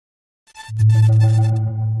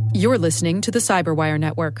You're listening to the Cyberwire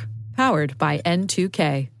Network, powered by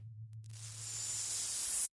N2K.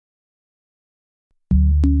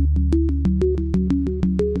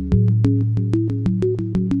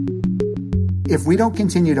 If we don't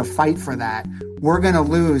continue to fight for that, we're going to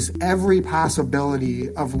lose every possibility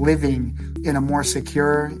of living in a more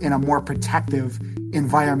secure, in a more protective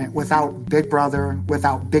environment without Big Brother,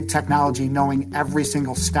 without big technology knowing every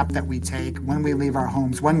single step that we take, when we leave our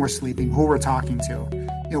homes, when we're sleeping, who we're talking to.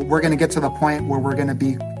 We're going to get to the point where we're going to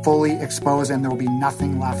be fully exposed and there will be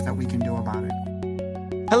nothing left that we can do about it.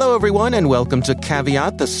 Hello, everyone, and welcome to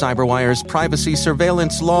Caveat, the CyberWire's privacy,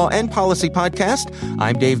 surveillance, law, and policy podcast.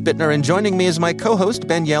 I'm Dave Bittner, and joining me is my co-host,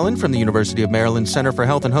 Ben Yellen from the University of Maryland Center for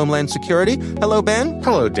Health and Homeland Security. Hello, Ben.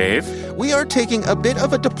 Hello, Dave. We are taking a bit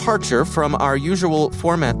of a departure from our usual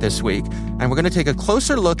format this week, and we're going to take a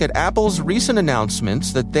closer look at Apple's recent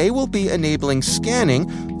announcements that they will be enabling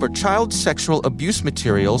scanning for child sexual abuse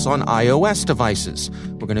materials on iOS devices.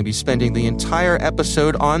 We're going to be spending the entire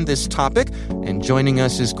episode on this topic, and joining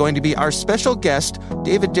us is going to be our special guest,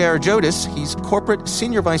 David Derigiotis. He's Corporate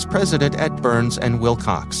Senior Vice President at Burns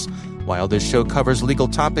Wilcox. While this show covers legal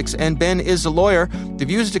topics and Ben is a lawyer, the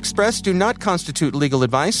views expressed do not constitute legal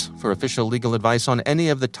advice. For official legal advice on any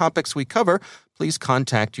of the topics we cover, please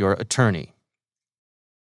contact your attorney.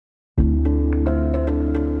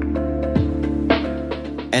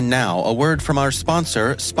 And now, a word from our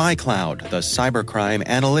sponsor, SpyCloud, the cybercrime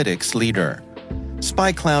analytics leader.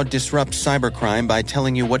 SpyCloud disrupts cybercrime by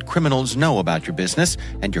telling you what criminals know about your business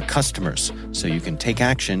and your customers, so you can take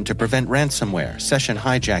action to prevent ransomware, session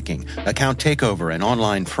hijacking, account takeover, and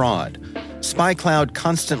online fraud. SpyCloud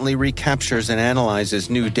constantly recaptures and analyzes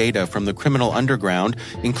new data from the criminal underground,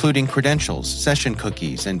 including credentials, session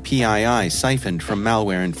cookies, and PII siphoned from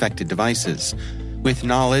malware-infected devices. With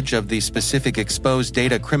knowledge of the specific exposed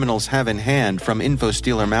data criminals have in hand from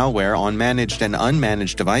InfoStealer malware on managed and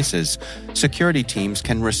unmanaged devices, security teams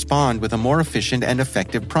can respond with a more efficient and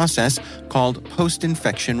effective process called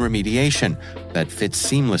post-infection remediation that fits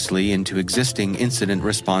seamlessly into existing incident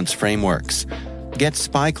response frameworks. Get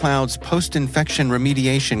SpyCloud's post-infection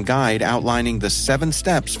remediation guide outlining the 7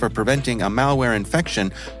 steps for preventing a malware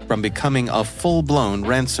infection from becoming a full-blown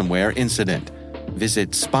ransomware incident.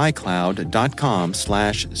 Visit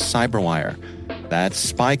spycloud.com/cyberwire.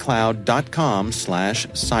 That's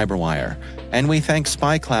spycloud.com/cyberwire. And we thank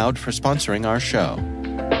SpyCloud for sponsoring our show.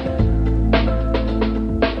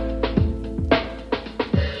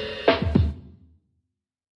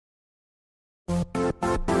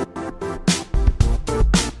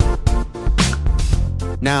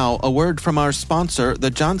 Now, a word from our sponsor,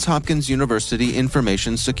 the Johns Hopkins University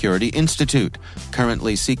Information Security Institute,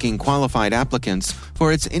 currently seeking qualified applicants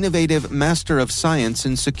for its innovative Master of Science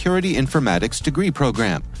in Security Informatics degree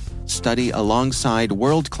program. Study alongside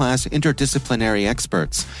world-class interdisciplinary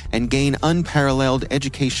experts and gain unparalleled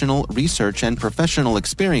educational, research, and professional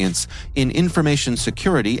experience in information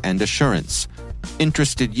security and assurance.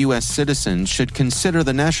 Interested U.S. citizens should consider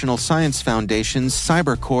the National Science Foundation's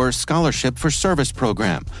CyberCore Scholarship for Service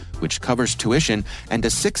program, which covers tuition and a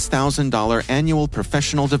 $6,000 annual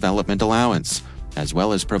professional development allowance, as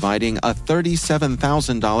well as providing a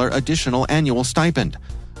 $37,000 additional annual stipend.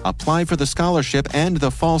 Apply for the scholarship and the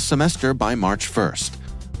fall semester by March 1st.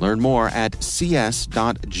 Learn more at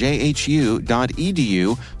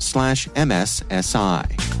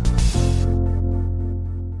cs.jhu.edu/MSSI.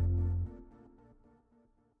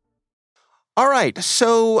 All right,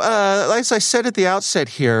 so as I said at the outset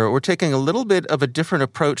here, we're taking a little bit of a different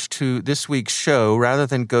approach to this week's show. Rather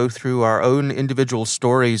than go through our own individual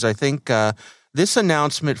stories, I think this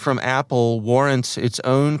announcement from Apple warrants its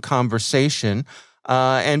own conversation.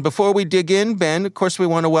 And before we dig in, Ben, of course, we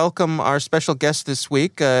want to welcome our special guest this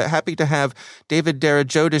week. Happy to have David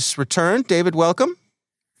Derigiotis return. David, welcome.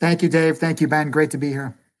 Thank you, Dave. Thank you, Ben. Great to be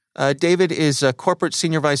here. David is a corporate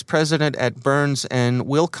senior vice president at Burns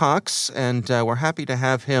Wilcox, and we're happy to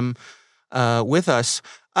have him with us.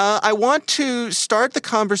 I want to start the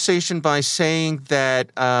conversation by saying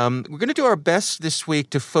that we're going to do our best this week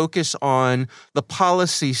to focus on the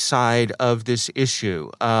policy side of this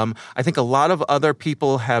issue. I think a lot of other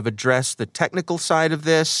people have addressed the technical side of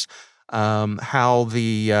this, how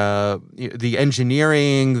the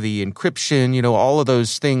engineering, the encryption, all of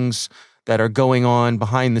those things that are going on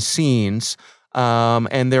behind the scenes.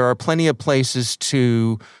 And there are plenty of places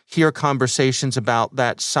to hear conversations about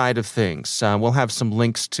that side of things. We'll have some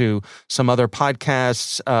links to some other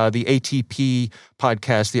podcasts. The ATP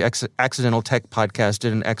podcast, the Accidental Tech podcast,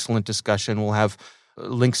 did an excellent discussion. We'll have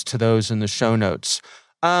links to those in the show notes.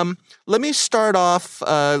 Let me start off.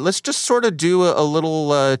 Let's just sort of do a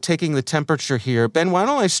little taking the temperature here. Ben, why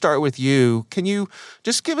don't I start with you? Can you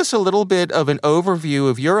just give us a little bit of an overview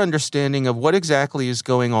of your understanding of what exactly is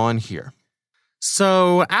going on here?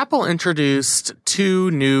 So Apple introduced 2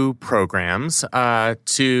 new programs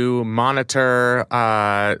to monitor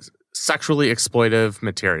sexually exploitive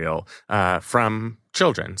material from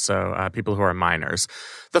children, so people who are minors.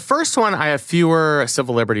 The first one I have fewer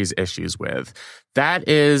civil liberties issues with. That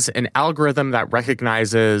is an algorithm that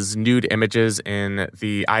recognizes nude images in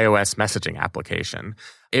the iOS messaging application.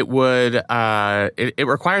 It would it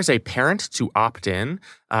requires a parent to opt in,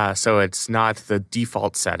 so it's not the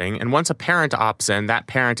default setting. And once a parent opts in, that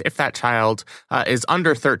parent, if that child is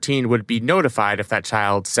under 13, would be notified if that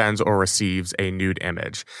child sends or receives a nude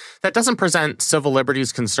image. That doesn't present civil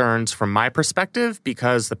liberties concerns from my perspective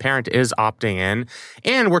because the parent is opting in,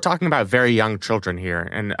 and we're talking about very young children here,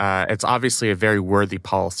 and it's obviously a very worthy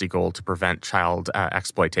policy goal to prevent child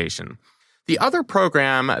exploitation. The other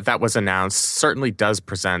program that was announced certainly does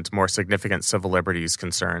present more significant civil liberties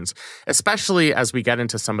concerns, especially as we get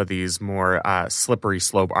into some of these more slippery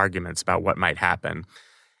slope arguments about what might happen.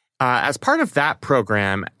 As part of that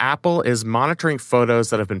program, Apple is monitoring photos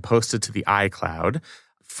that have been posted to the iCloud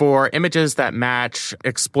for images that match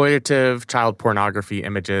exploitative child pornography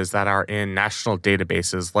images that are in national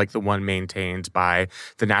databases like the one maintained by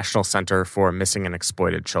the National Center for Missing and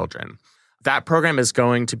Exploited Children. That program is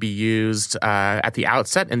going to be used at the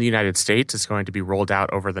outset in the United States. It's going to be rolled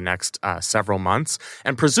out over the next several months.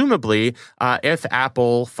 And presumably, if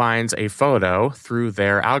Apple finds a photo through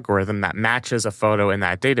their algorithm that matches a photo in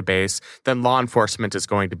that database, then law enforcement is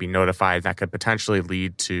going to be notified. That could potentially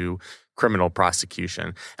lead to criminal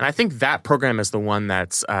prosecution. And I think that program is the one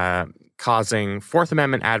that's causing Fourth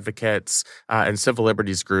Amendment advocates and civil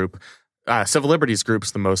liberties groups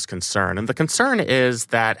the most concern. And the concern is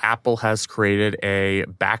that Apple has created a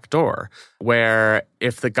backdoor where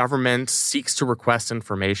if the government seeks to request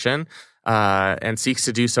information and seeks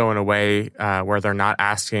to do so in a way where they're not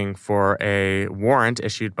asking for a warrant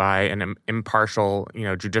issued by an impartial,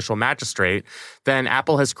 judicial magistrate, then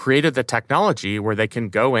Apple has created the technology where they can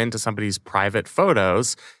go into somebody's private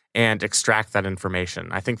photos and extract that information.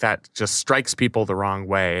 I think that just strikes people the wrong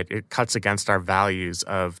way. It cuts against our values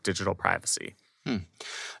of digital privacy.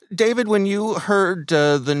 David, when you heard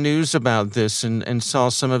the news about this and saw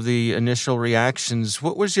some of the initial reactions,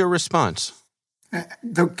 what was your response?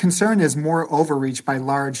 The concern is more overreach by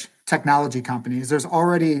large technology companies. There's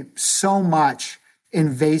already so much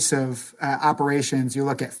invasive operations. You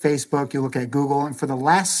look at Facebook, you look at Google, and for the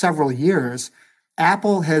last several years,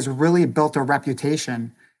 Apple has really built a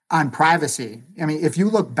reputation on privacy. I mean, if you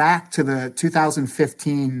look back to the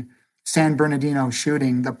 2015 San Bernardino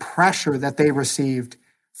shooting, the pressure that they received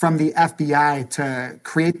from the FBI to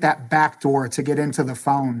create that backdoor to get into the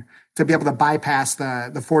phone, to be able to bypass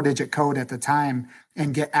the 4-digit code at the time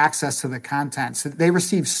and get access to the content. So they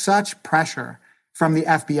received such pressure from the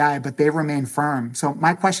FBI, but they remain firm. So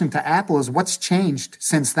my question to Apple is, what's changed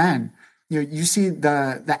since then? You see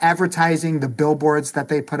the advertising, the billboards that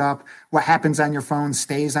they put up, what happens on your phone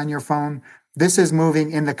stays on your phone. This is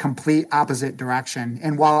moving in the complete opposite direction.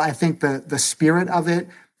 And while I think the spirit of it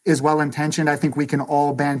is well-intentioned, I think we can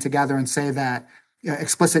all band together and say that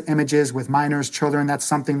explicit images with minors, children, that's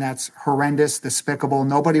something that's horrendous, despicable.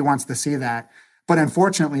 Nobody wants to see that. But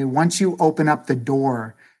unfortunately, once you open up the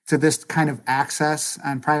door to this kind of access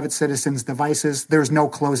on private citizens' devices, there's no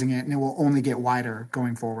closing it, and it will only get wider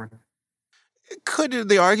going forward. Could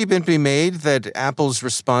the argument be made that Apple's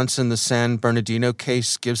response in the San Bernardino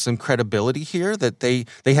case gives them credibility here, that they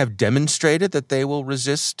have demonstrated that they will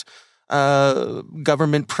resist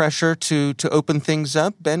government pressure to open things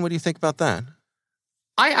up? Ben, what do you think about that?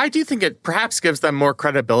 I do think it perhaps gives them more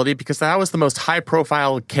credibility because that was the most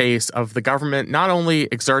high-profile case of the government not only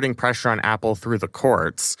exerting pressure on Apple through the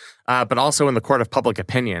courts, but also in the court of public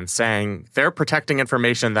opinion, saying they're protecting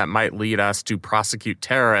information that might lead us to prosecute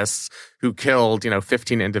terrorists who killed,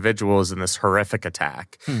 15 individuals in this horrific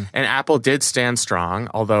attack. And Apple did stand strong,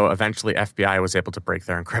 although eventually FBI was able to break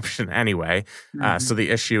their encryption anyway. So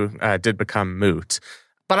the issue did become moot.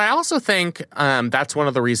 But I also think that's one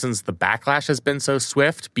of the reasons the backlash has been so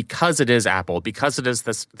swift, because it is Apple, because it is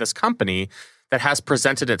this company that has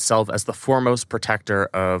presented itself as the foremost protector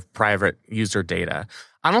of private user data.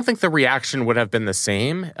 I don't think the reaction would have been the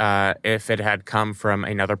same if it had come from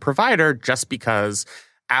another provider, just because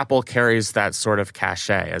Apple carries that sort of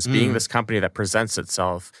cachet as being this company that presents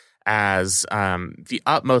itself as the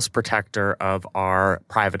utmost protector of our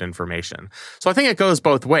private information. So I think it goes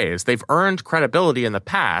both ways. They've earned credibility in the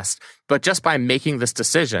past, but just by making this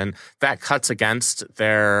decision, that cuts against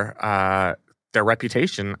their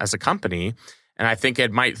reputation as a company. And I think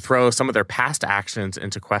it might throw some of their past actions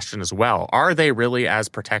into question as well. Are they really as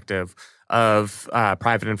protective of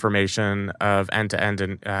private information, of end-to-end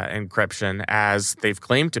encryption as they've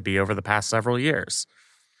claimed to be over the past several years?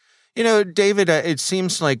 You know, David, it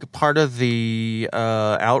seems like part of the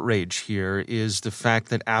outrage here is the fact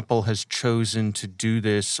that Apple has chosen to do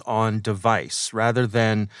this on device rather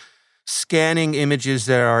than scanning images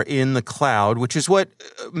that are in the cloud, which is what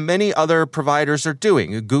many other providers are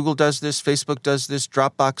doing. Google does this, Facebook does this,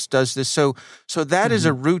 Dropbox does this. So that is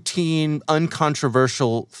a routine,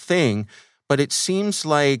 uncontroversial thing. But it seems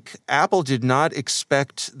like Apple did not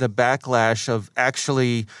expect the backlash of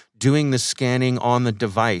actually doing the scanning on the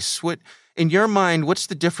device. What, in your mind, what's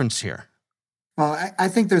the difference here? Well, I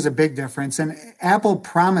think there's a big difference. And Apple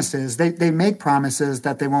promises, they make promises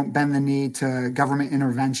that they won't bend the knee to government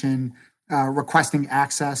intervention, requesting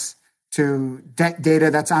access to data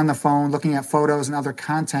that's on the phone, looking at photos and other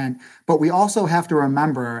content. But we also have to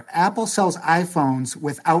remember, Apple sells iPhones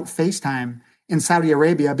without FaceTime in Saudi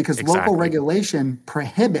Arabia because local regulation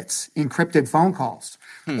prohibits encrypted phone calls.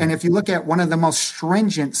 And if you look at one of the most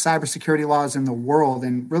stringent cybersecurity laws in the world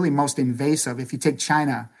and really most invasive, if you take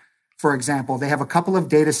China, for example, they have a couple of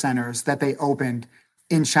data centers that they opened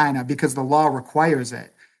in China because the law requires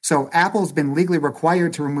it. So Apple's been legally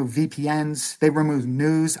required to remove VPNs. They remove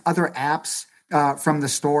news, other apps from the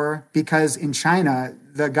store because in China,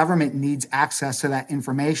 the government needs access to that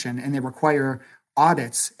information and they require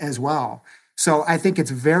audits as well. So I think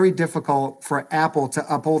it's very difficult for Apple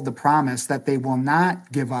to uphold the promise that they will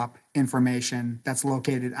not give up information that's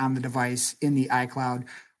located on the device in the iCloud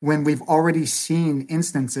when we've already seen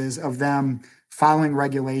instances of them following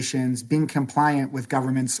regulations, being compliant with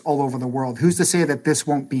governments all over the world. Who's to say that this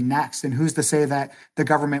won't be next? And who's to say that the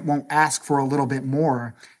government won't ask for a little bit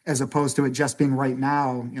more as opposed to it just being right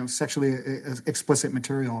now, sexually explicit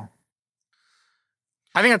material?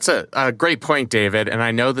 I think that's a great point, David. And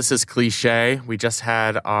I know this is cliche. We just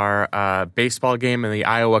had our baseball game in the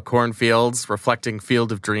Iowa cornfields reflecting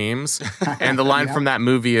Field of Dreams. And the line from that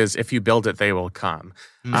movie is, if you build it, they will come.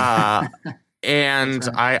 And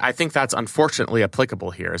right. I think that's unfortunately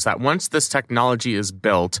applicable here, is that once this technology is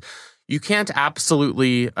built, you can't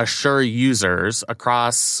absolutely assure users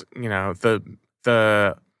across,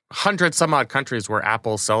 the hundred some odd countries where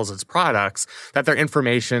Apple sells its products that their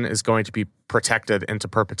information is going to be protected into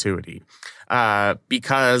perpetuity.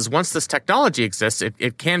 Because once this technology exists,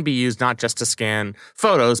 it can be used not just to scan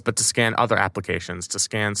photos, but to scan other applications, to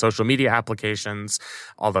scan social media applications,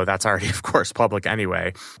 although that's already, of course, public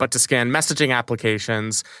anyway, but to scan messaging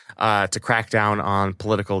applications, to crack down on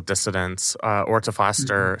political dissidents, or to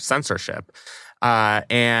foster censorship.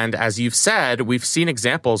 And as you've said, we've seen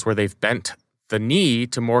examples where they've bent the knee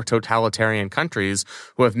to more totalitarian countries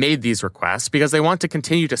who have made these requests because they want to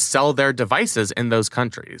continue to sell their devices in those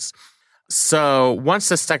countries. So once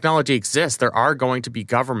this technology exists, there are going to be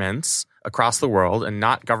governments across the world, and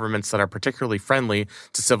not governments that are particularly friendly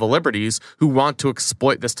to civil liberties, who want to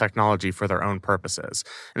exploit this technology for their own purposes.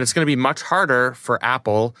 And it's going to be much harder for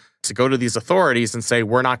Apple to go to these authorities and say,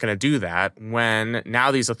 we're not going to do that, when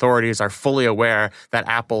now these authorities are fully aware that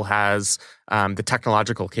Apple has the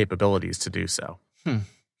technological capabilities to do so.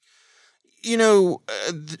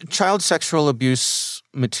 Child sexual abuse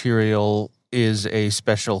material is a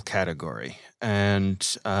special category. And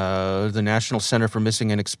the National Center for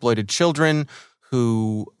Missing and Exploited Children,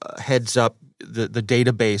 who heads up the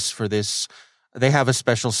database for this, they have a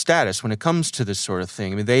special status when it comes to this sort of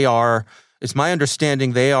thing. I mean, it's my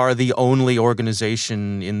understanding, they are the only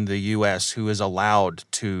organization in the U.S. who is allowed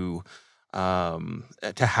to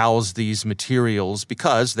house these materials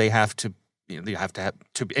because they have to,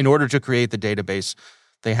 in order to create the database,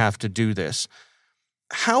 they have to do this.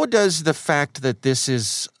 How does the fact that this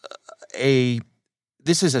is a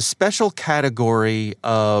special category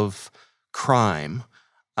of crime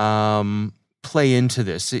play into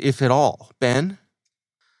this, if at all? Ben?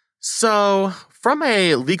 So, from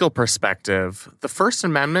a legal perspective, the First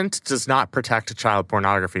Amendment does not protect child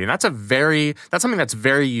pornography, and that's something that's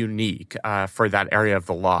very unique for that area of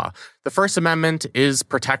the law. The First Amendment is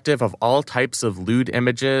protective of all types of lewd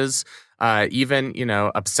images, even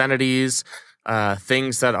obscenities,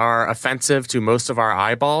 things that are offensive to most of our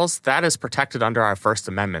eyeballs. That is protected under our First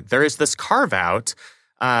Amendment. There is this carve-out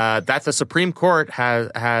that the Supreme Court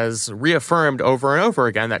has reaffirmed over and over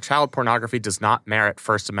again, that child pornography does not merit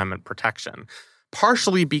First Amendment protection.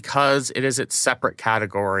 partially because it is its separate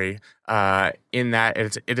category in that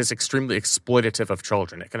it is extremely exploitative of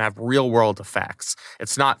children. It can have real-world effects.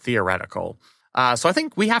 It's not theoretical. So I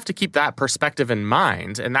think we have to keep that perspective in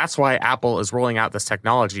mind, and that's why Apple is rolling out this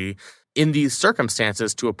technology in these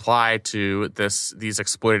circumstances to apply to these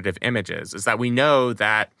exploitative images, is that we know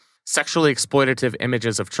that sexually exploitative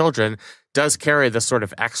images of children does carry this sort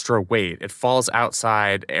of extra weight. It falls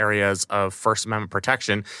outside areas of First Amendment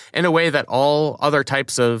protection in a way that all other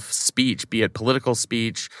types of speech, be it political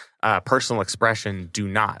speech, personal expression, do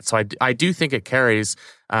not. So I do think it carries,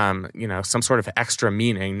 some sort of extra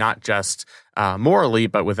meaning, not just morally,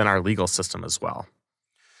 but within our legal system as well.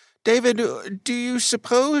 David, do you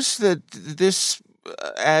suppose that this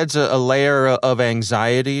adds a layer of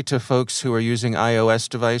anxiety to folks who are using iOS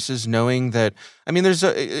devices, knowing that,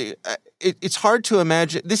 it's hard to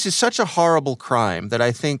imagine. This is such a horrible crime that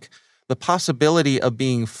I think the possibility of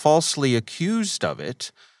being falsely accused of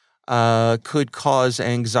it could cause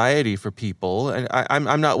anxiety for people. And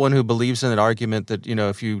I'm not one who believes in that argument that,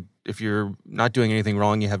 if you're not doing anything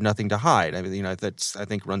wrong, you have nothing to hide. That's, I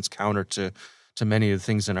think, runs counter to many of the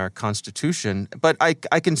things in our Constitution. But I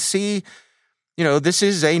can see, this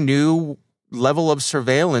is a new level of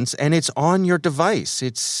surveillance, and it's on your device.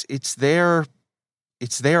 It's there.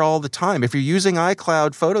 It's there all the time. If you're using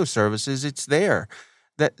iCloud photo services, it's there.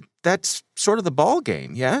 That's sort of the ball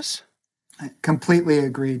game, yes? I completely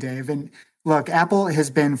agree, Dave. And look, Apple has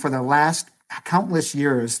been, for the last countless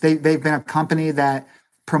years, they've been a company that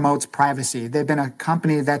promotes privacy. They've been a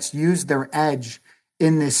company that's used their edge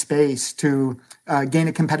in this space to gain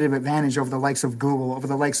a competitive advantage over the likes of Google, over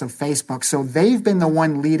the likes of Facebook. So they've been the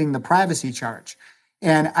one leading the privacy charge.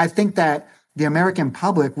 And I think that the American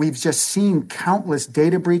public, we've just seen countless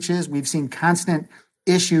data breaches. We've seen constant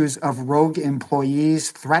issues of rogue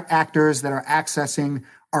employees, threat actors that are accessing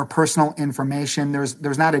our personal information.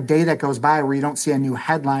 There's not a day that goes by where you don't see a new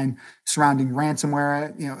headline surrounding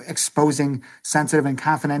ransomware, exposing sensitive and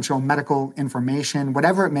confidential medical information,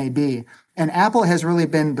 whatever it may be. And Apple has really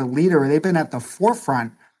been the leader. They've been at the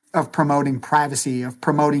forefront of promoting privacy, of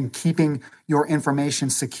promoting keeping your information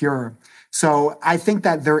secure. So I think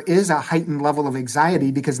that there is a heightened level of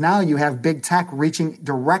anxiety because now you have big tech reaching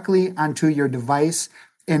directly onto your device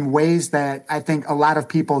in ways that I think a lot of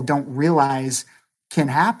people don't realize can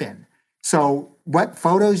happen. So what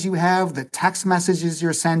photos you have, the text messages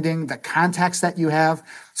you're sending, the contacts that you have,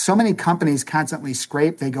 so many companies constantly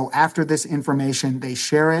scrape, they go after this information, they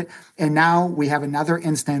share it. And now we have another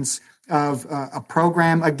instance of a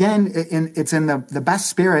program. Again, it's in the best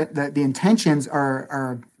spirit, that the intentions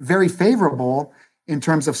are very favorable in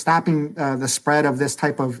terms of stopping the spread of this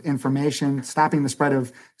type of information, stopping the spread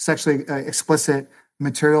of sexually explicit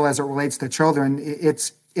material as it relates to children.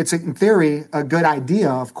 It's in theory a good idea,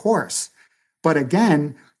 of course. But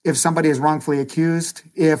again, if somebody is wrongfully accused,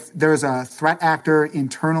 if there's a threat actor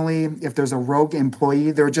internally, if there's a rogue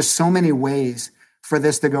employee, there are just so many ways for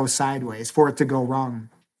this to go sideways, for it to go wrong.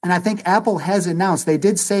 And I think Apple has announced, they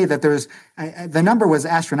did say that the number was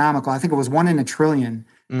astronomical. I think it was 1 in a trillion,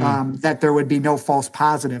 that there would be no false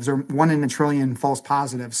positives, or 1 in a trillion false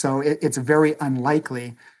positives. So it's very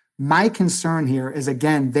unlikely. My concern here is,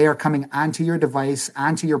 again, they are coming onto your device,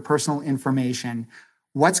 onto your personal information.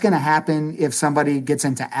 What's going to happen if somebody gets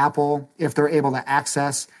into Apple, if they're able to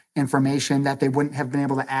access information that they wouldn't have been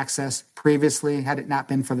able to access previously had it not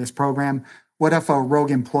been for this program? What if a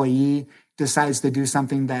rogue employee decides to do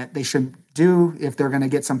something that they shouldn't do, if they're going to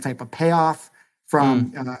get some type of payoff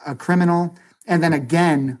from a criminal? And then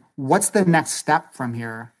again, what's the next step from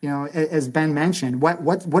here? As Ben mentioned,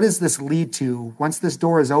 what does this lead to? Once this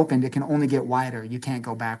door is opened, it can only get wider. You can't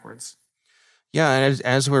go backwards. Yeah, and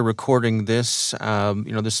as we're recording this,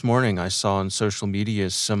 this morning I saw on social media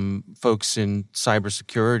some folks in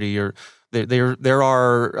cybersecurity, or there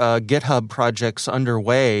are GitHub projects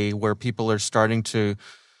underway where people are starting to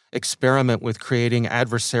experiment with creating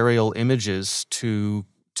adversarial images to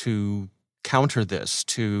counter this,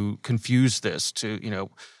 to confuse this, to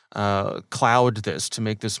cloud this, to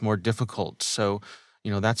make this more difficult. So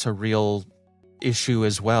that's a real issue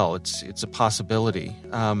as well. It's a possibility.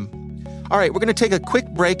 All right, we're going to take a quick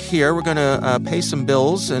break here. We're going to pay some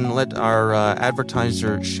bills and let our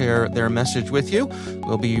advertiser share their message with you.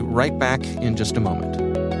 We'll be right back in just a moment.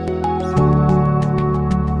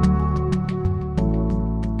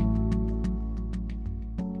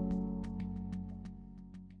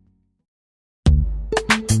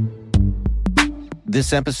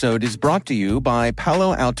 This episode is brought to you by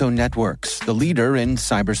Palo Alto Networks, the leader in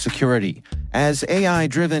cybersecurity. As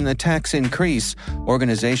AI-driven attacks increase,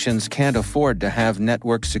 organizations can't afford to have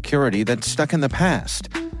network security that's stuck in the past.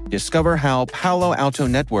 Discover how Palo Alto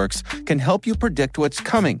Networks can help you predict what's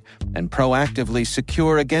coming and proactively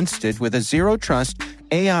secure against it with a zero-trust,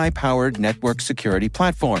 AI-powered network security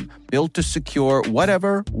platform built to secure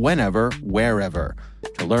whatever, whenever, wherever.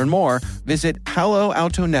 To learn more, visit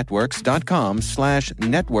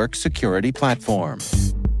paloaltonetworks.com/network security platform.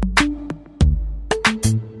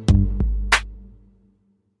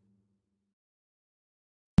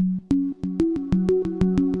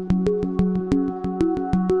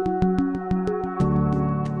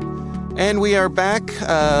 And we are back.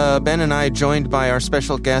 Ben and I joined by our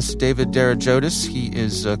special guest, David Derigiotis. He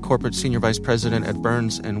is Corporate Senior Vice President at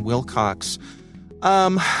Burns Wilcox.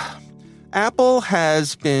 Apple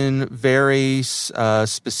has been very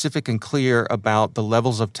specific and clear about the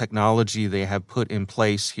levels of technology they have put in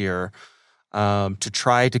place here to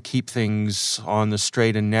try to keep things on the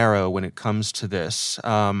straight and narrow when it comes to this.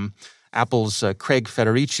 Apple's Craig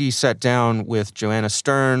Federici sat down with Joanna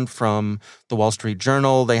Stern from the Wall Street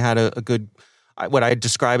Journal. They had a good, what I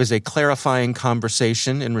describe as a clarifying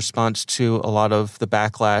conversation in response to a lot of the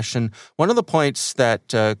backlash. And one of the points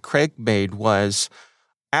that Craig made was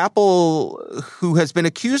Apple, who has been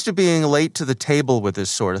accused of being late to the table with this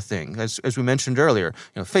sort of thing, as we mentioned earlier,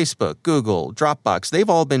 Facebook, Google, Dropbox, they've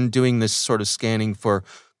all been doing this sort of scanning for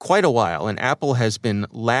quite a while, and Apple has been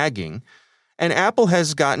lagging. And Apple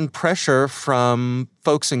has gotten pressure from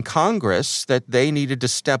folks in Congress that they needed to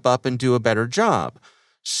step up and do a better job.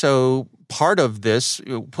 So part of this,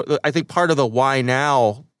 I think part of the why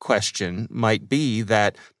now question might be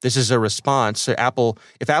that this is a response to Apple.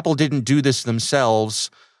 If Apple didn't do this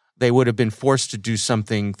themselves, they would have been forced to do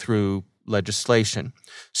something through legislation.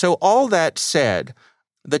 So all that said,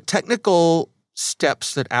 the technical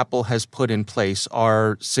steps that Apple has put in place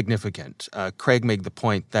are significant. Craig made the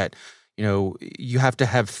point that you have to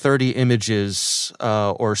have 30 images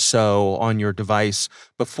or so on your device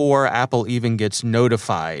before Apple even gets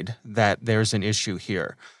notified that there's an issue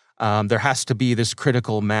here. There has to be this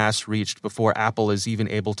critical mass reached before Apple is even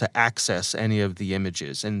able to access any of the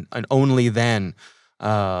images. And only then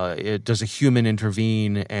does a human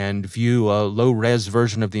intervene and view a low-res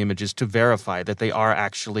version of the images to verify that they are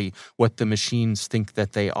actually what the machines think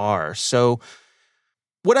that they are. So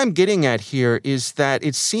what I'm getting at here is that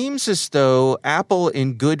it seems as though Apple,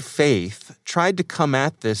 in good faith, tried to come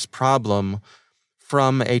at this problem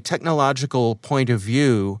from a technological point of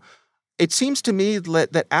view. It seems to me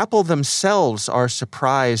that Apple themselves are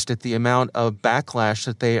surprised at the amount of backlash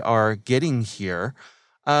that they are getting here.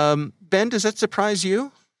 Ben, does that surprise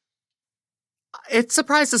you? It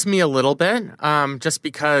surprises me a little bit, just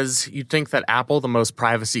because you'd think that Apple, the most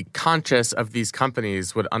privacy conscious of these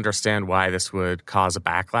companies, would understand why this would cause a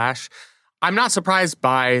backlash. I'm not surprised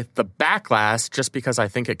by the backlash just because I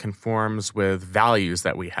think it conforms with values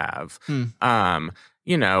that we have.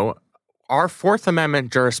 Our Fourth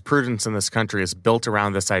Amendment jurisprudence in this country is built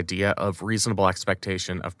around this idea of reasonable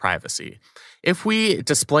expectation of privacy. If we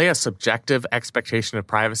display a subjective expectation of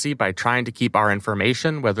privacy by trying to keep our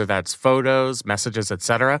information, whether that's photos, messages,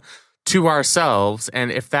 etc., to ourselves,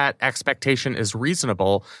 and if that expectation is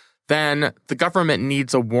reasonable, then the government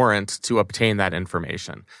needs a warrant to obtain that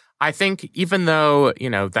information. I think even though,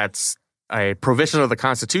 that's a provision of the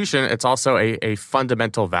Constitution, it's also a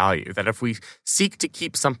fundamental value that if we seek to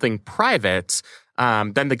keep something private,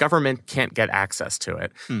 then the government can't get access to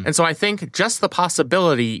it. And so I think just the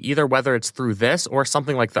possibility, either whether it's through this or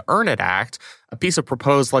something like the Earn It Act, a piece of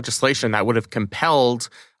proposed legislation that would have compelled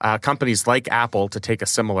companies like Apple to take a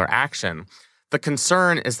similar action. The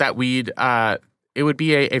concern is that it would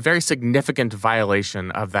be a very significant violation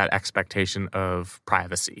of that expectation of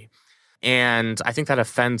privacy. And I think that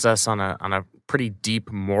offends us on a pretty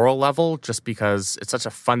deep moral level just because it's such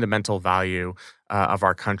a fundamental value of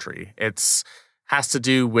our country. It's has to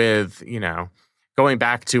do with, going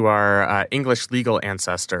back to our English legal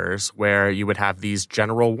ancestors where you would have these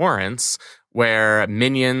general warrants where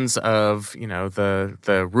minions of,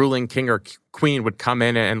 the ruling king or queen would come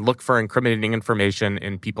in and look for incriminating information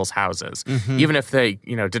in people's houses, even if they,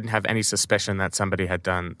 didn't have any suspicion that somebody had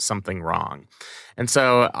done something wrong. And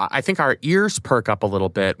so I think our ears perk up a little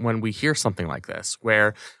bit when we hear something like this,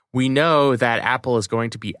 where we know that Apple is going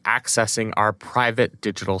to be accessing our private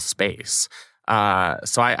digital space.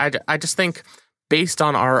 So I just think based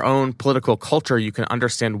on our own political culture, you can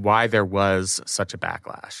understand why there was such a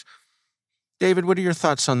backlash. David, what are your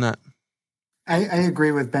thoughts on that? I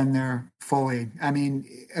agree with Ben there fully. I mean,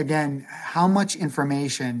 again, how much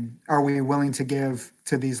information are we willing to give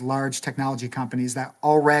to these large technology companies that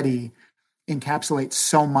already encapsulate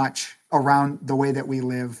so much around the way that we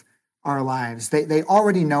live, our lives. They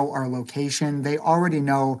already know our location. They already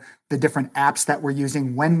know the different apps that we're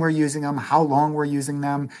using, when we're using them, how long we're using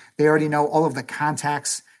them. They already know all of the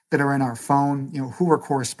contacts that are in our phone, who we're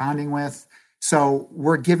corresponding with. So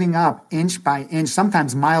we're giving up inch by inch,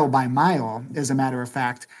 sometimes mile by mile, as a matter of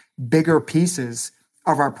fact, bigger pieces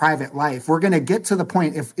of our private life. We're going to get to the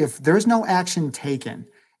point, if there's no action taken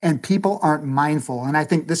and people aren't mindful, and I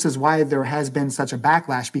think this is why there has been such a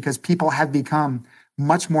backlash, because people have become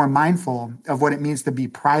much more mindful of what it means to be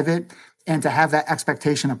private and to have that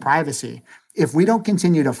expectation of privacy. If we don't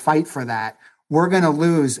continue to fight for that, we're going to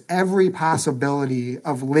lose every possibility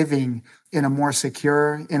of living in a more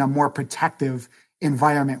secure, in a more protective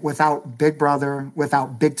environment without Big Brother,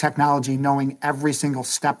 without big technology knowing every single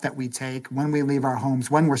step that we take, when we leave our homes,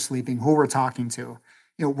 when we're sleeping, who we're talking to.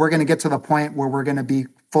 We're going to get to the point where we're going to be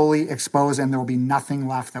fully exposed and there will be nothing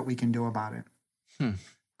left that we can do about it.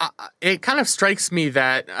 It kind of strikes me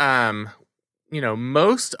that,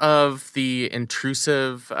 most of the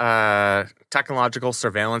intrusive technological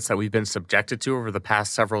surveillance that we've been subjected to over the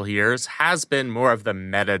past several years has been more of the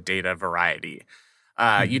metadata variety.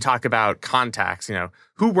 You talk about contacts,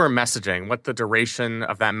 who we're messaging, what the duration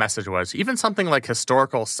of that message was. Even something like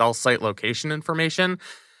historical cell site location information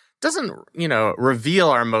doesn't, reveal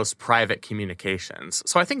our most private communications.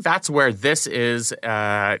 So I think that's where this is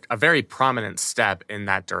a very prominent step in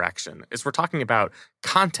that direction, is we're talking about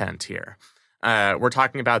content here. We're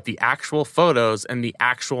talking about the actual photos and the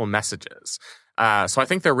actual messages. So I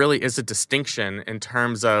think there really is a distinction in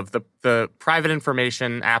terms of the private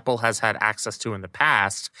information Apple has had access to in the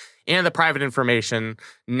past and the private information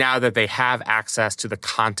now that they have access to the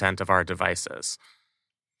content of our devices.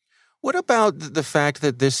 What about the fact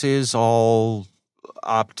that this is all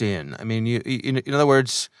opt-in? I mean, in other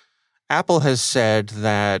words, Apple has said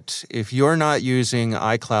that if you're not using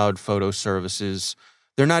iCloud photo services,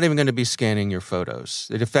 they're not even going to be scanning your photos.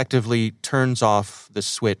 It effectively turns off the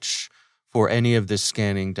switch for any of this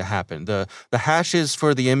scanning to happen. The hashes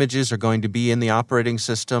for the images are going to be in the operating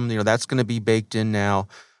system. That's going to be baked in now.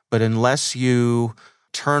 But unless you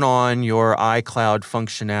turn on your iCloud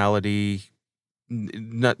functionality,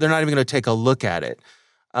 they're not even going to take a look at it.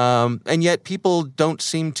 And yet people don't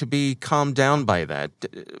seem to be calmed down by that.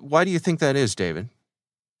 Why do you think that is, David?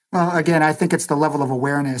 Well, again, I think it's the level of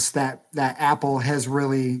awareness that Apple has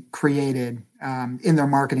really created in their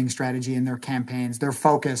marketing strategy, in their campaigns, their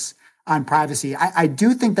focus on privacy. I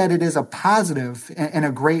do think that it is a positive and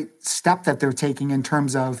a great step that they're taking in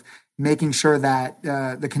terms of making sure that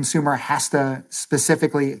the consumer has to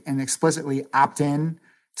specifically and explicitly opt in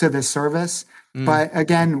to this service. But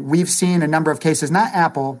again, we've seen a number of cases, not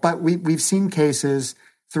Apple, but we've seen cases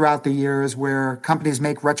throughout the years where companies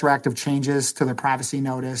make retroactive changes to their privacy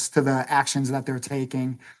notice, to the actions that they're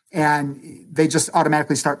taking, and they just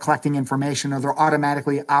automatically start collecting information, or they're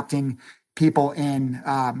automatically opting people in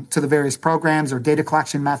to the various programs or data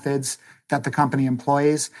collection methods that the company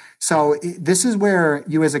employs. So this is where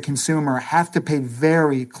you as a consumer have to pay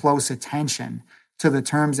very close attention to the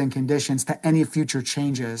terms and conditions, to any future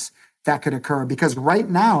changes that could occur. Because right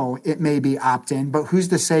now it may be opt-in, but who's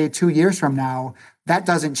to say 2 years from now that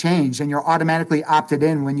doesn't change and you're automatically opted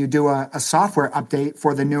in when you do a software update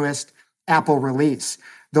for the newest Apple release.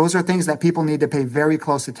 Those are things that people need to pay very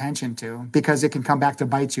close attention to, because it can come back to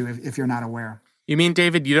bite you if you're not aware. You mean,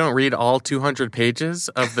 David, you don't read all 200 pages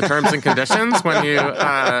of the terms and conditions when you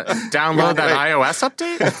download that iOS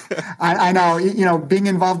update? I know. Being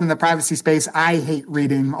involved in the privacy space, I hate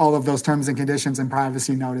reading all of those terms and conditions and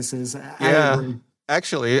privacy notices. I agree.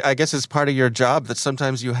 Actually, I guess it's part of your job that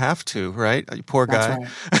sometimes you have to, right? You poor guy.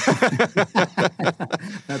 That's right.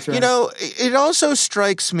 That's right. It also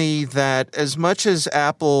strikes me that as much as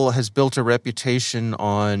Apple has built a reputation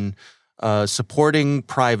on supporting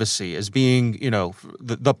privacy as being,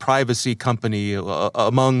 the privacy company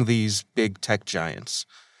among these big tech giants,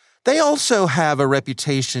 they also have a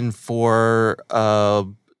reputation for a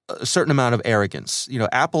certain amount of arrogance.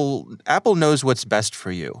 Apple knows what's best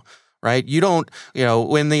for you. Right? You don't,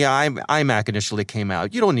 when the iMac initially came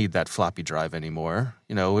out, you don't need that floppy drive anymore.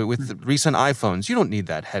 With the recent iPhones, you don't need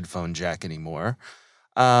that headphone jack anymore.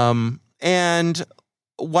 And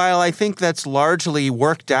while I think that's largely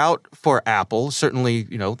worked out for Apple, certainly,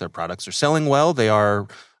 their products are selling well. They are,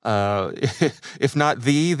 if not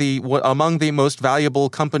among the most valuable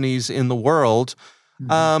companies in the world.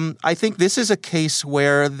 I think this is a case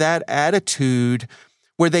where that attitude,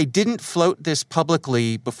 where they didn't float this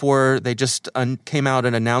publicly before they just came out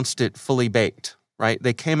and announced it fully baked, right?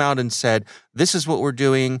 They came out and said, this is what we're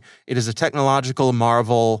doing. It is a technological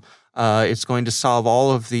marvel. It's going to solve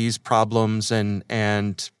all of these problems,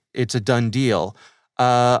 and it's a done deal.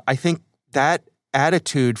 I think that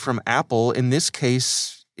attitude from Apple in this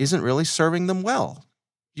case isn't really serving them well.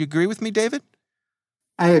 You agree with me, David?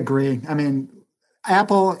 I agree. I mean,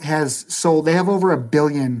 Apple has sold, they have over 1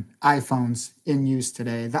 billion iPhones in use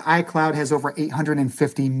today. The iCloud has over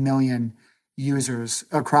 850 million users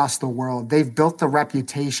across the world. They've built the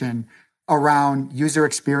reputation around user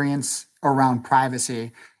experience, around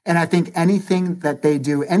privacy. And I think anything that they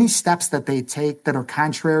do, any steps that they take that are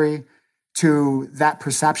contrary to that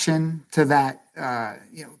perception, to that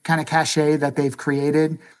kind of cachet that they've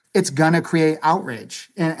created, it's going to create outrage.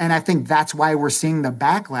 And I think that's why we're seeing the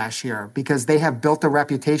backlash here, because they have built a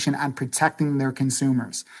reputation on protecting their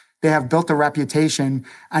consumers. They have built a reputation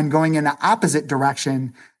on going in the opposite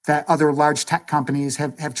direction that other large tech companies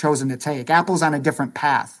have chosen to take. Apple's on a different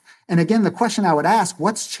path. And again, the question I would ask,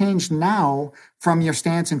 what's changed now from your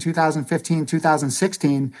stance in 2015,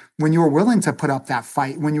 2016, when you were willing to put up that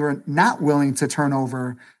fight, when you were not willing to turn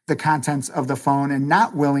over the contents of the phone and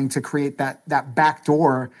not willing to create that back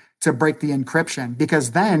door to break the encryption?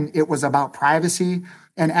 Because then it was about privacy.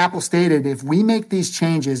 And Apple stated, if we make these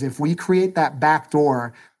changes, if we create that back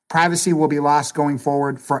door, privacy will be lost going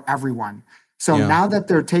forward for everyone. So now that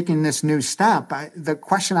they're taking this new step, the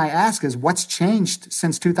question I ask is, what's changed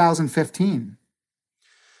since 2015?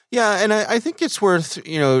 Yeah, and I think it's worth,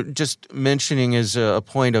 just mentioning as a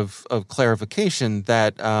point of clarification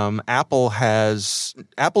that Apple does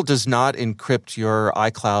not encrypt your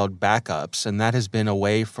iCloud backups, and that has been a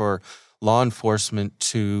way for law enforcement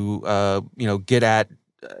to, get at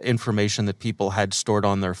information that people had stored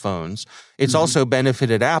on their phones. It's also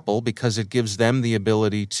benefited Apple because it gives them the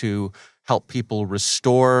ability to help people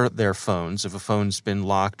restore their phones. If a phone's been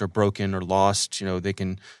locked or broken or lost, they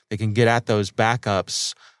can get at those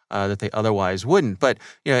backups that they otherwise wouldn't. But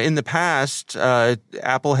in the past,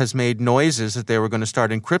 Apple has made noises that they were going to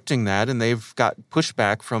start encrypting that, and they've got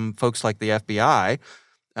pushback from folks like the FBI,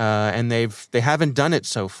 and they haven't done it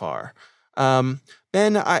so far.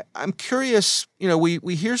 Ben, I'm curious.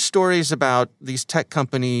 We hear stories about these tech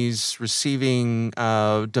companies receiving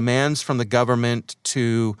demands from the government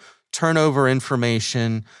to turn over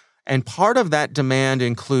information, and part of that demand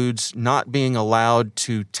includes not being allowed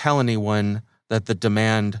to tell anyone that the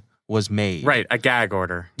demand was made. Right, a gag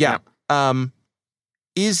order. Yeah.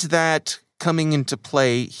 Is that coming into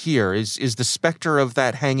play here? Is the specter of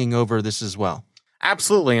that hanging over this as well?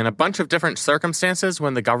 Absolutely. In a bunch of different circumstances,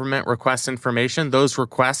 when the government requests information, those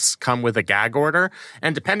requests come with a gag order.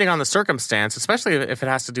 And depending on the circumstance, especially if it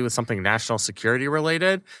has to do with something national security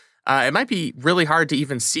related, it might be really hard to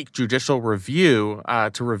even seek judicial review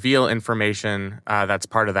to reveal information that's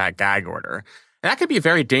part of that gag order. And that could be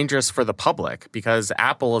very dangerous for the public because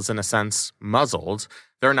Apple is, in a sense, muzzled.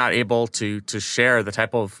 They're not able to share the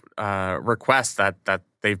type of requests that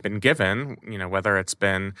they've been given, whether it's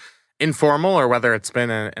been informal or whether it's been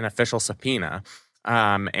an official subpoena.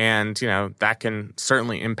 And that can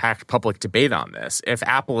certainly impact public debate on this. If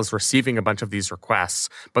Apple is receiving a bunch of these requests,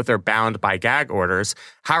 but they're bound by gag orders,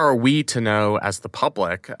 how are we to know as the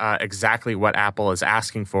public exactly what Apple is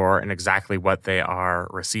asking for and exactly what they are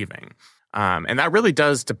receiving? And that really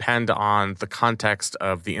does depend on the context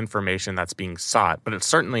of the information that's being sought, but it's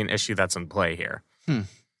certainly an issue that's in play here.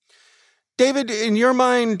 David, in your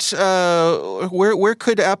mind, where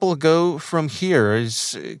could Apple go from here?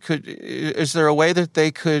 Is there a way that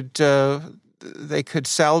they could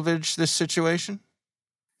salvage this situation?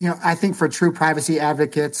 I think for true privacy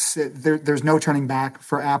advocates, there's no turning back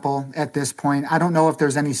for Apple at this point. I don't know if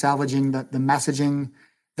there's any salvaging the messaging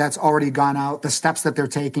that's already gone out, the steps that they're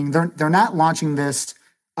taking. They're not launching this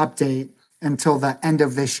update until the end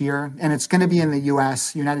of this year, and it's going to be in the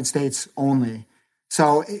United States only.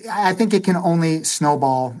 So I think it can only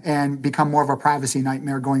snowball and become more of a privacy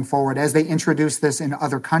nightmare going forward as they introduce this in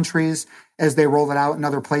other countries, as they roll it out in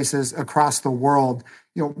other places across the world.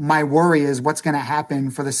 My worry is what's going to happen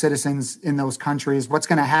for the citizens in those countries, what's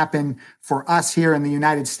going to happen for us here in the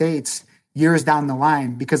United States years down the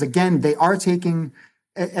line. Because again, they are taking,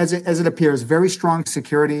 as it appears, very strong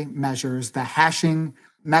security measures, the hashing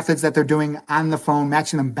methods that they're doing on the phone,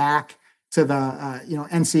 matching them back to the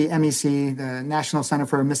NCMEC, the National Center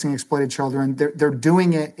for Missing and Exploited Children. They're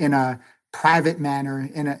doing it in a private manner,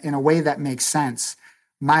 in a way that makes sense.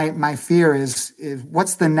 My fear is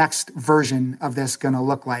what's the next version of this going to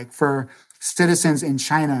look like for citizens in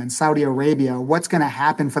China and Saudi Arabia? What's going to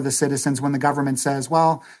happen for the citizens when the government says,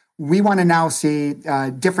 well, we want to now see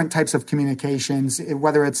different types of communications,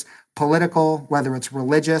 whether it's political, whether it's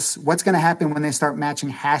religious? What's going to happen when they start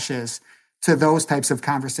matching hashes to those types of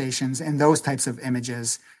conversations and those types of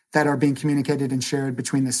images? that are being communicated and shared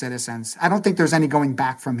between the citizens. I don't think there's any going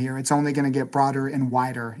back from here. It's only going to get broader and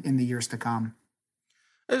wider in the years to come.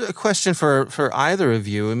 A question for either of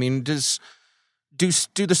you. I mean, do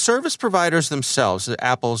the service providers themselves, the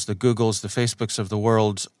Apples, the Googles, the Facebooks of the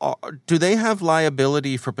world, do they have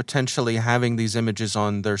liability for potentially having these images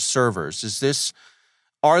on their servers?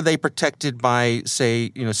 Are they protected by,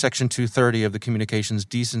 say, Section 230 of the Communications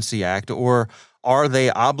Decency Act, or are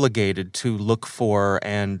they obligated to look for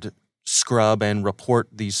and scrub and report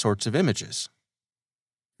these sorts of images?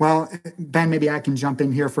 Well, Ben, maybe I can jump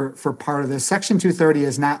in here for part of this. Section 230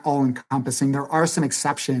 is not all-encompassing. There are some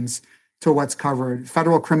exceptions to what's covered.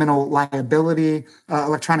 Federal criminal liability,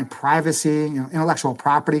 electronic privacy, intellectual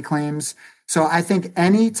property claims. So I think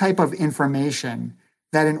any type of information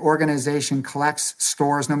that an organization collects,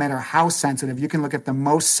 stores, no matter how sensitive, you can look at the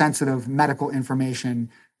most sensitive medical information,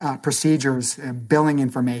 procedures, billing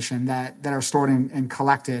information that are stored and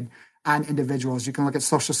collected on individuals. You can look at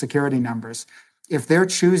social security numbers. If they're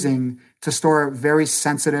choosing to store very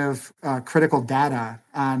sensitive, critical data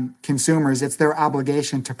on consumers, it's their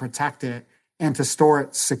obligation to protect it and to store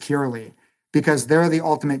it securely, because they're the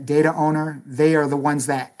ultimate data owner. They are the ones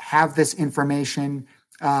that have this information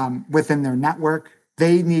within their network.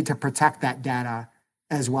 They need to protect that data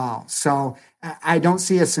as well. So I don't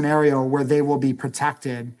see a scenario where they will be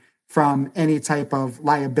protected from any type of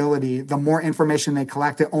liability. The more information they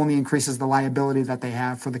collect, it only increases the liability that they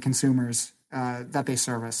have for the consumers that they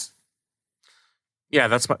service. Yeah,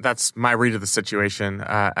 that's my read of the situation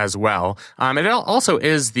as well. It also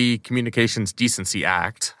is the Communications Decency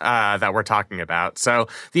Act that we're talking about. So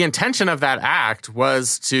the intention of that act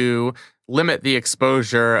was to limit the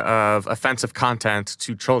exposure of offensive content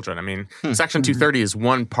to children. I mean, Section 230 is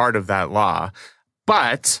one part of that law,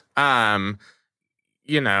 but I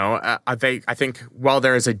think while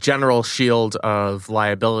there is a general shield of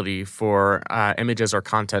liability for images or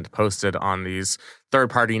content posted on these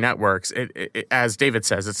third-party networks, it, as David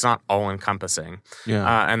says, it's not all-encompassing.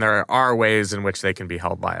 Yeah. And there are ways in which they can be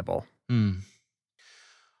held liable.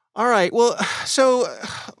 All right. Well, so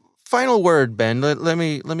final word, Ben. Let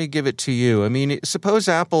me give it to you. I mean, suppose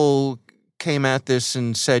Apple came at this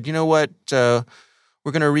and said, you know what,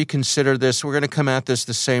 we're going to reconsider this. We're going to come at this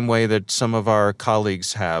the same way that some of our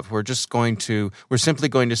colleagues have. We're simply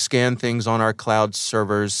going to scan things on our cloud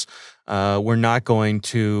servers. We're not going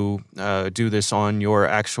to do this on your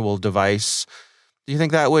actual device. Do you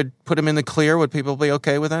think that would put them in the clear? Would people be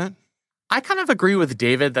okay with that? I kind of agree with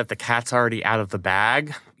David that the cat's already out of the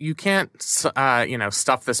bag. You can't,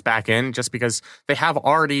 stuff this back in just because they have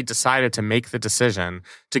already decided to make the decision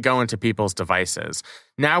to go into people's devices.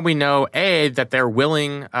 Now we know, A, that they're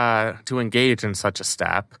willing to engage in such a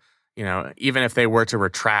step, even if they were to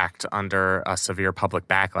retract under a severe public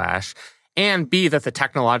backlash, and B, that the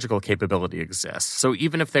technological capability exists. So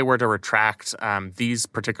even if they were to retract these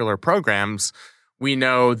particular programs, we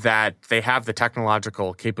know that they have the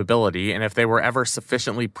technological capability, and if they were ever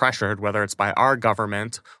sufficiently pressured, whether it's by our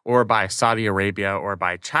government or by Saudi Arabia or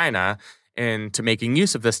by China, into making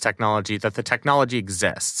use of this technology, that the technology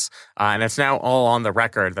exists. And it's now all on the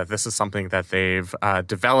record that this is something that they've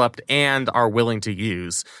developed and are willing to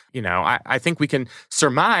use. I think we can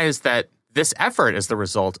surmise that this effort is the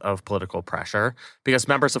result of political pressure because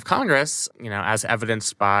members of Congress, as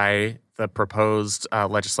evidenced by the proposed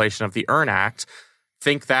legislation of the EARN Act,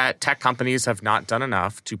 think that tech companies have not done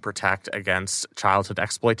enough to protect against childhood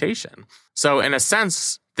exploitation. So in a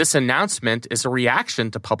sense, this announcement is a reaction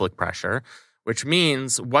to public pressure, which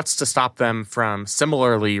means what's to stop them from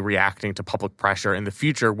similarly reacting to public pressure in the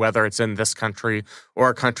future, whether it's in this country or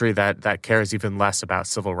a country that cares even less about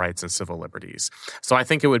civil rights and civil liberties. So I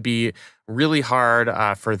think it would be really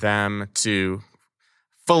hard for them to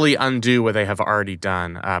fully undo what they have already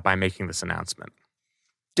done by making this announcement.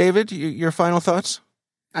 David, your final thoughts?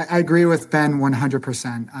 I agree with Ben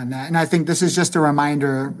 100% on that. And I think this is just a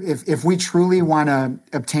reminder, if we truly want to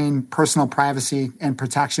obtain personal privacy and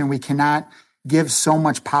protection, we cannot give so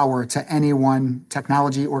much power to any one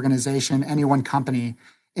technology organization, any one company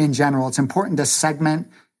in general. It's important to segment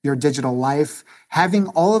your digital life, having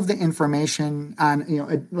all of the information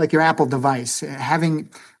on, like your Apple device, having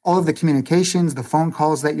all of the communications, the phone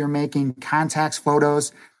calls that you're making, contacts,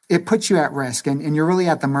 photos. It puts you at risk, and you're really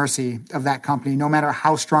at the mercy of that company, no matter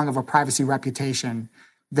how strong of a privacy reputation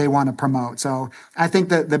they want to promote. So I think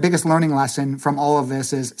that the biggest learning lesson from all of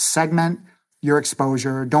this is segment your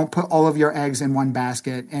exposure. Don't put all of your eggs in one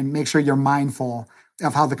basket, and make sure you're mindful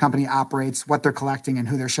of how the company operates, what they're collecting, and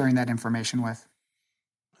who they're sharing that information with.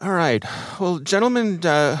 All right. Well, gentlemen,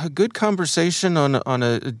 a good conversation on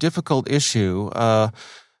a difficult issue.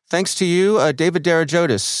 Thanks to you, David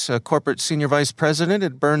Derigiotis, Corporate Senior Vice President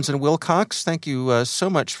at Burns Wilcox. Thank you so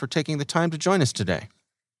much for taking the time to join us today.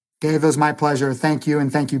 Dave, it was my pleasure. Thank you,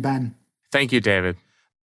 and thank you, Ben. Thank you, David.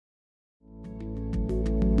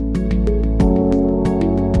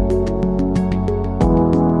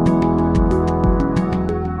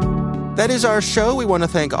 That is our show. We want to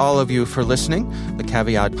thank all of you for listening. The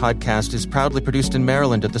Caveat podcast is proudly produced in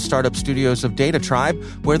Maryland at the startup studios of Data Tribe,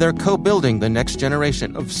 where they're co-building the next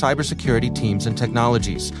generation of cybersecurity teams and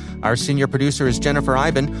technologies. Our senior producer is Jennifer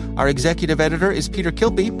Iben. Our executive editor is Peter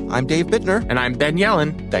Kilpie. I'm Dave Bittner. And I'm Ben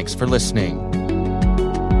Yellen. Thanks for listening.